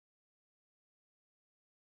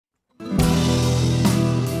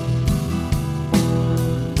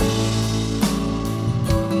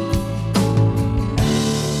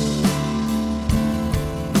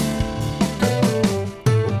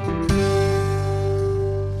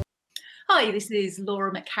Hi, this is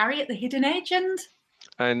Laura McCarry at The Hidden Edge,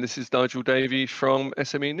 and this is Nigel Davey from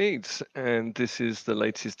SME Needs, and this is the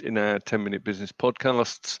latest in our 10-minute business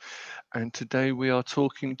podcasts. And today we are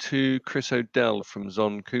talking to Chris Odell from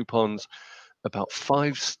Zon Coupons about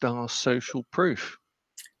 5-star social proof.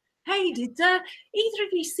 Hey, did either of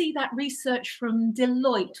you see that research from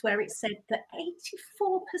Deloitte where it said that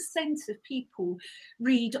 84% of people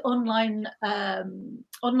read online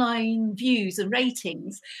views and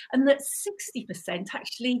ratings, and that 60%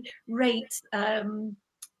 actually rate the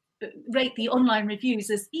online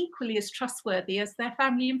reviews as equally as trustworthy as their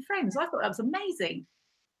family and friends? I thought that was amazing.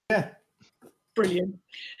 Yeah. Brilliant.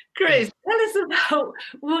 Chris, tell us about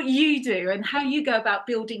what you do and how you go about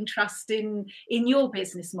building trust in your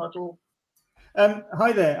business model.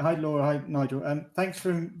 Hi there. Hi, Laura. Hi, Nigel. Thanks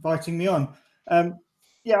for inviting me on.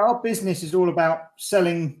 Our business is all about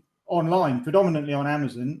selling online, predominantly on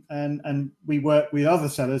Amazon, and we work with other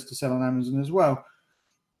sellers to sell on Amazon as well.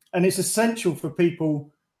 And it's essential for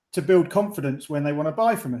people to build confidence when they want to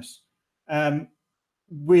buy from us.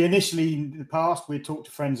 We initially, in the past, we talked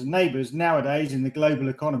to friends and neighbours. Nowadays, in the global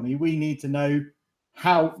economy, we need to know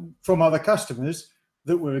how from other customers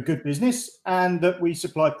that we're a good business and that we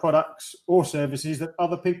supply products or services that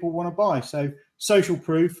other people want to buy. So social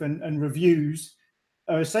proof and reviews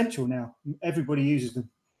are essential now. Everybody uses them.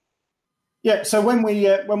 Yeah. So when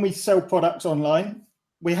we sell products online,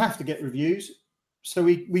 we have to get reviews. So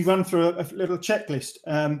we run through a little checklist.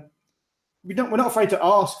 We're not afraid to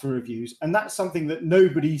ask for reviews, and that's something that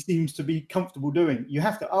nobody seems to be comfortable doing. You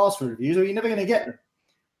have to ask for reviews or you're never going to get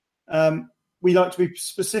them. We like to be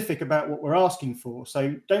specific about what we're asking for.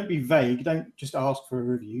 So don't be vague. Don't just ask for a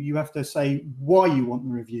review. You have to say why you want the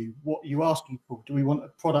review. What are you asking for? Do we want a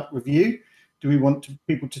product review? Do we want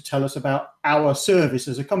people to tell us about our service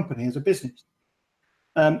as a company, as a business?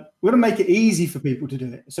 We've got to make it easy for people to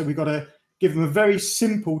do it. So we've got to give them a very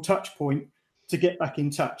simple touch point to get back in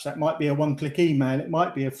touch. That might be a one-click email. It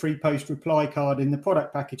might be a free post reply card in the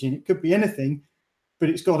product packaging. It could be anything, but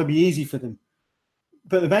it's got to be easy for them.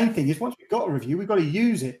 But the main thing is once we've got a review, we've got to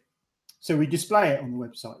use it. So we display it on the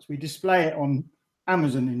websites. We display it on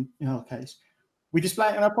Amazon in our case. We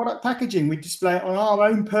display it in our product packaging. We display it on our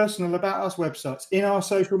own personal About Us websites, in our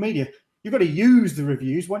social media. You've got to use the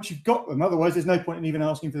reviews once you've got them. Otherwise, there's no point in even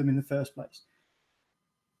asking for them in the first place.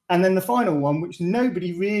 And then the final one, which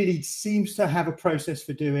nobody really seems to have a process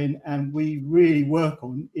for doing, and we really work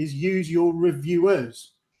on, is use your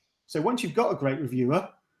reviewers. So once you've got a great reviewer,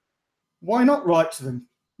 why not write to them?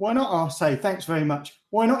 Why not say, thanks very much?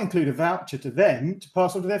 Why not include a voucher to them to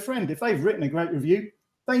pass on to their friend? If they've written a great review,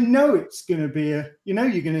 they know it's going to be you're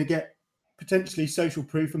going to get potentially social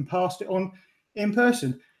proof and passed it on in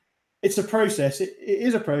person. It's a process. It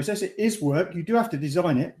is a process. It is work. You do have to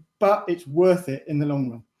design it, but it's worth it in the long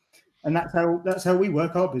run. And that's how we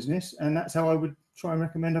work our business, and that's how I would try and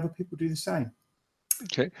recommend other people do the same.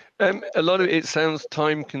 Okay. A lot of it sounds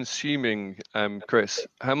time consuming, Chris.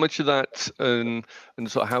 How much of that and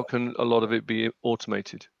sort of how can a lot of it be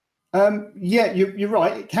automated? You're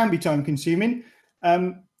right. It can be time consuming.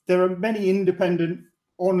 There are many independent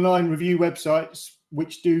online review websites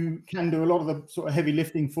which can do a lot of the sort of heavy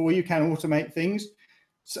lifting for you, can automate things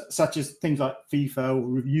such as things like FIFA or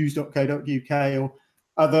reviews.co.uk or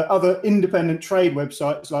other independent trade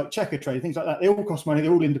websites like Checker Trade, things like that. They all cost money.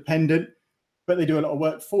 They're all independent, but they do a lot of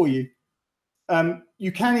work for you.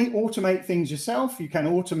 You can automate things yourself. You can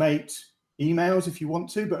automate emails if you want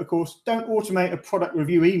to, but of course, don't automate a product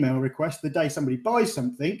review email request the day somebody buys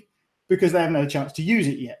something because they haven't had a chance to use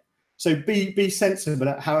it yet. So be sensible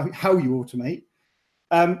at how you automate.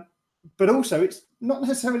 But also, it's not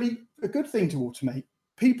necessarily a good thing to automate.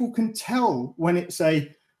 People can tell when it's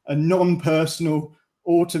a non-personal,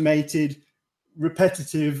 automated,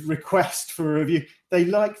 repetitive request for a review. They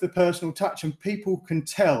like the personal touch, and people can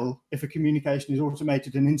tell if a communication is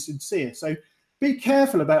automated and insincere. So be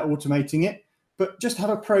careful about automating it, but just have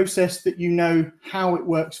a process that you know how it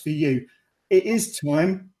works for you. It is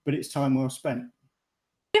time, but it's time well spent.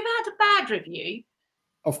 You've had a bad review?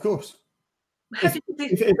 Of course.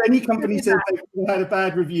 If any company says they've had a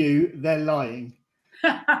bad review, they're lying.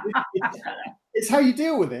 It's how you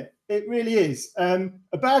deal with it. It really is. A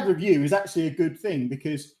bad review is actually a good thing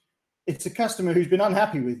because it's a customer who's been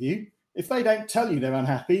unhappy with you. If they don't tell you they're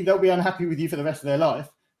unhappy, they'll be unhappy with you for the rest of their life.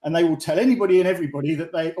 And they will tell anybody and everybody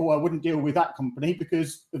that I wouldn't deal with that company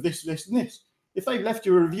because of this, this, and this. If they've left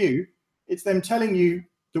you a review, it's them telling you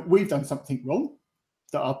that we've done something wrong,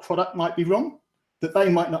 that our product might be wrong, that they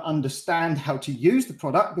might not understand how to use the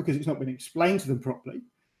product because it's not been explained to them properly.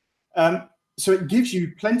 So it gives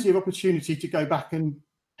you plenty of opportunity to go back and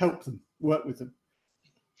help them, work with them.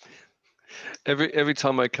 Every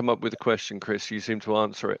time I come up with a question, Chris, you seem to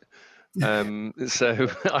answer it. So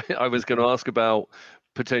I was going to ask about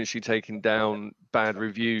potentially taking down bad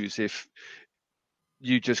reviews if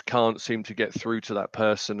you just can't seem to get through to that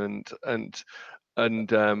person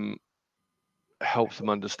and help them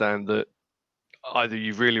understand that either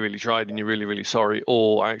you've really tried and you're really sorry,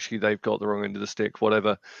 or actually they've got the wrong end of the stick,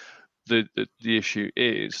 whatever the issue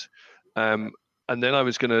is. And then I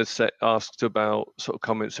was going to ask about sort of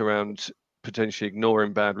comments around potentially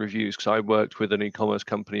ignoring bad reviews, because I worked with an e-commerce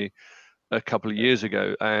company a couple of years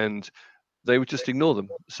ago and they would just ignore them.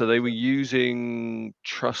 So they were using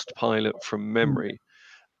Trustpilot from memory,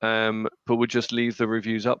 but would just leave the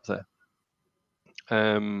reviews up there.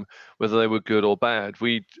 Whether they were good or bad,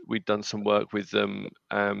 we'd done some work with them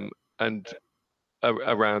and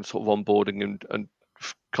around sort of onboarding and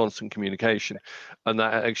constant communication, and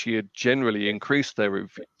that actually had generally increased their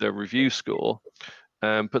review score,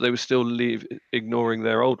 but they were still ignoring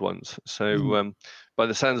their old ones. So by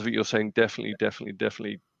the sounds of it, you're saying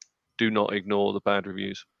definitely do not ignore the bad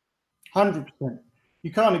reviews. 100%.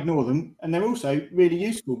 You can't ignore them, and they're also really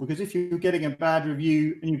useful, because if you're getting a bad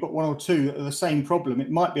review and you've got one or two that are the same problem, it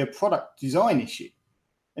might be a product design issue.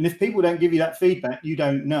 And if people don't give you that feedback, you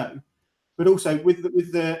don't know. But also with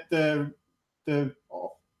the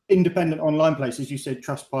independent online places, you said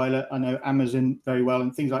Trustpilot, I know Amazon very well,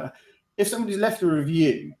 and things like that. If somebody's left a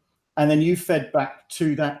review and then you fed back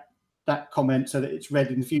to that comment so that it's read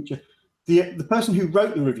in the future, the person who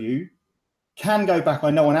wrote the review can go back, I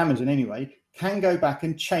know on Amazon anyway, can go back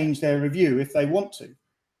and change their review if they want to.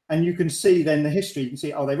 And you can see then the history. You can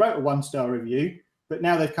see, oh, they wrote a 1-star review, but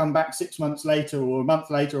now they've come back 6 months later or a month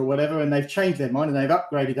later or whatever, and they've changed their mind and they've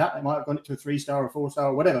upgraded that. They might have gone it to a 3-star or 4-star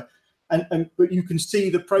or whatever. But you can see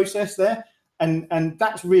the process there, and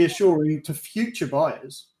that's reassuring to future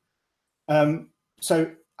buyers.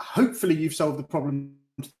 So hopefully you've solved the problem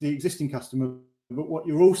to the existing customer, but what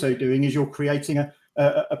you're also doing is you're creating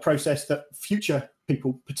a process that future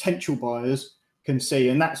people, potential buyers, can see.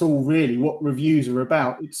 And that's all really what reviews are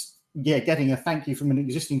about. It's getting a thank you from an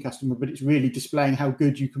existing customer, but it's really displaying how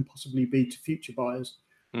good you can possibly be to future buyers.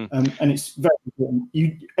 And it's very important.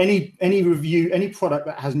 Any review, any product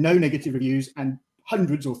that has no negative reviews and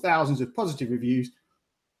hundreds or thousands of positive reviews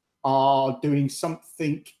are doing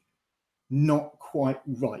something not quite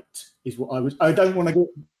right, is what I don't want to go.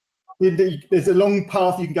 There's a long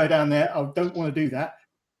path you can go down there. I don't want to do that,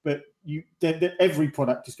 but every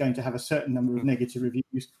product is going to have a certain number of negative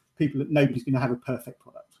reviews. Nobody's going to have a perfect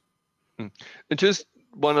product. And just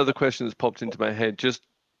one other question that's popped into my head, just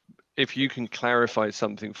if you can clarify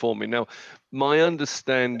something for me. Now, my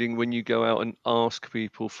understanding when you go out and ask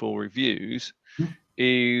people for reviews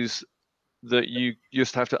is that you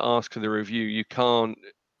just have to ask for the review. You can't.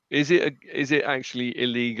 Is it actually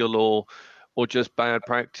illegal or just bad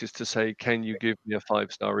practice to say, can you give me a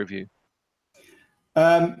 5-star review?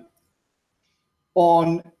 From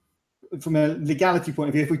a legality point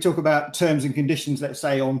of view, if we talk about terms and conditions, let's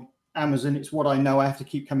say on Amazon, it's what I know. I have to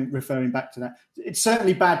keep referring back to that. It's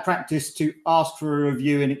certainly bad practice to ask for a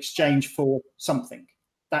review in exchange for something.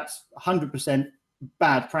 That's 100%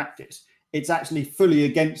 bad practice. It's actually fully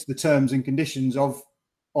against the terms and conditions of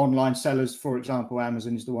online sellers. For example,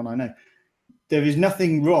 Amazon is the one I know. There is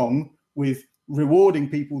nothing wrong with rewarding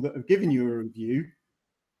people that have given you a review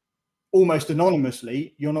almost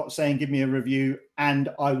anonymously. You're not saying, give me a review and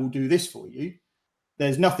I will do this for you.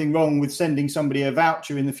 There's nothing wrong with sending somebody a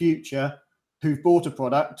voucher in the future who've bought a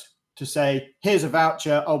product to say, here's a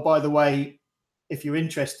voucher. Oh, by the way, if you're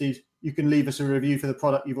interested, you can leave us a review for the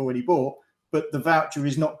product you've already bought. But the voucher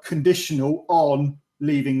is not conditional on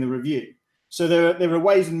leaving the review. So there are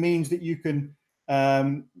ways and means that you can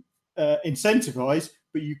incentivize,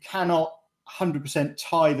 but you cannot 100%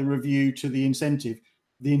 tie the review to the incentive.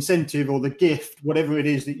 The incentive or the gift, whatever it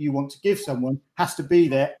is that you want to give someone, has to be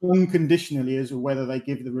there unconditionally as to whether they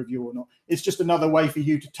give the review or not. It's just another way for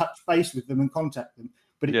you to touch base with them and contact them,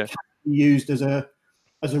 but it can be used as a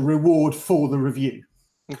reward for the review.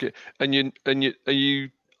 Okay, and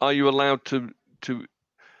are you allowed to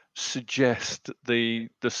suggest the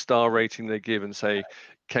star rating they give and say,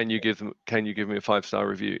 can you give me a 5-star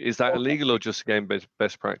review? Is that illegal or just again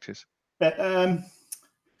best practice?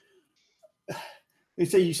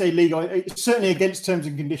 You say legal. It's certainly against terms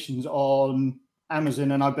and conditions on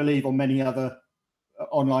Amazon, and I believe on many other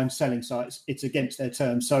online selling sites. It's against their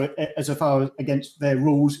terms. So as far as against their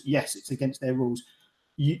rules, yes, it's against their rules.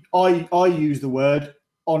 I use the word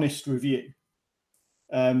honest review,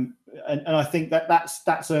 and I think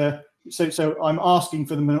that's a so I'm asking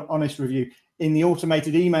for them an honest review. In the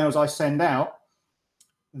automated emails I send out,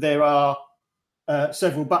 there are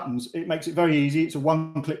several buttons. It makes it very easy. It's a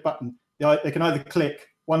one-click button. They can either click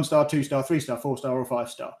 1-star, 2-star, 3-star, 4-star, or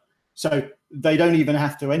 5-star. So they don't even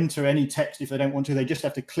have to enter any text if they don't want to. They just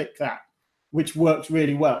have to click that, which works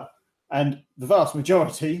really well. And the vast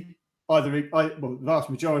majority, the vast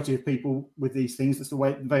majority of people with these things, that's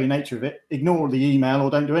the very nature of it, ignore the email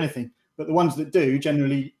or don't do anything. But the ones that do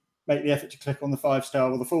generally make the effort to click on the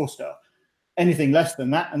 5-star or the 4-star. Anything less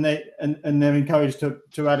than that, and they're encouraged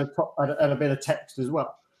to add a bit of text as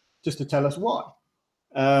well, just to tell us why.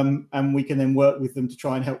 And we can then work with them to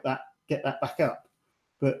try and help get that back up.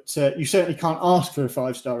 But you certainly can't ask for a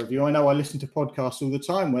 5-star review. I know I listen to podcasts all the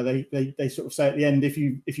time where they sort of say at the end, if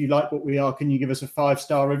you like what we are, can you give us a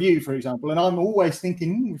 5-star review, for example? And I'm always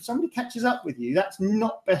thinking, if somebody catches up with you, that's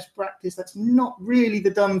not best practice. That's not really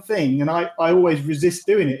the done thing. And I always resist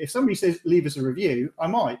doing it. If somebody says, leave us a review, I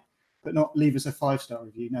might, but not leave us a 5-star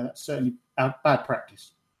review. No, that's certainly bad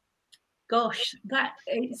practice. Gosh, that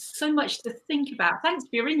is so much to think about. Thanks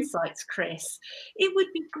for your insights, Chris. It would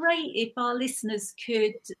be great if our listeners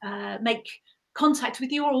could make contact with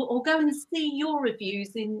you or go and see your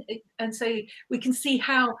reviews and so we can see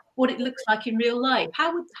what it looks like in real life.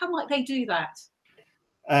 How might they do that?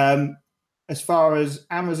 As far as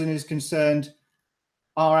Amazon is concerned,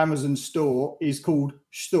 our Amazon store is called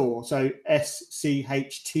Store, so SCHTORE.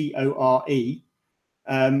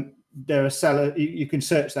 They're a seller. You can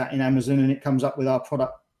search that in Amazon and it comes up with our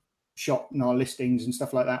product shop and our listings and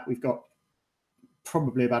stuff like that. We've got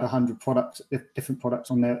probably about 100 different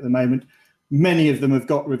products on there at the moment. Many of them have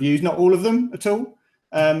got reviews, not all of them at all.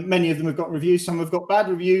 Many of them have got reviews. Some have got bad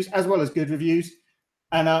reviews as well as good reviews.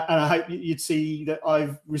 And I hope you'd see that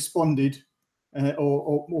I've responded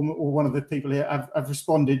or one of the people here have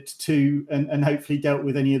responded to and hopefully dealt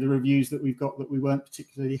with any of the reviews that we've got that we weren't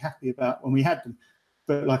particularly happy about when we had them.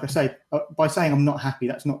 But like I say, by saying I'm not happy,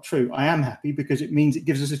 that's not true. I am happy because it means it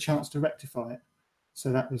gives us a chance to rectify it.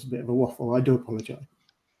 So that was a bit of a waffle. I do apologise.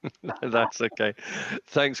 That's okay.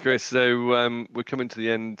 Thanks, Chris. So we're coming to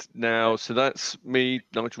the end now. So that's me,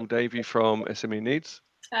 Nigel Davey from SME Needs.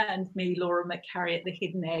 And me, Laura McCarry at The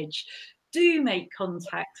Hidden Edge. Do make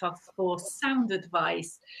contact us for sound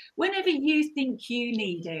advice whenever you think you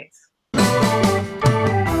need it.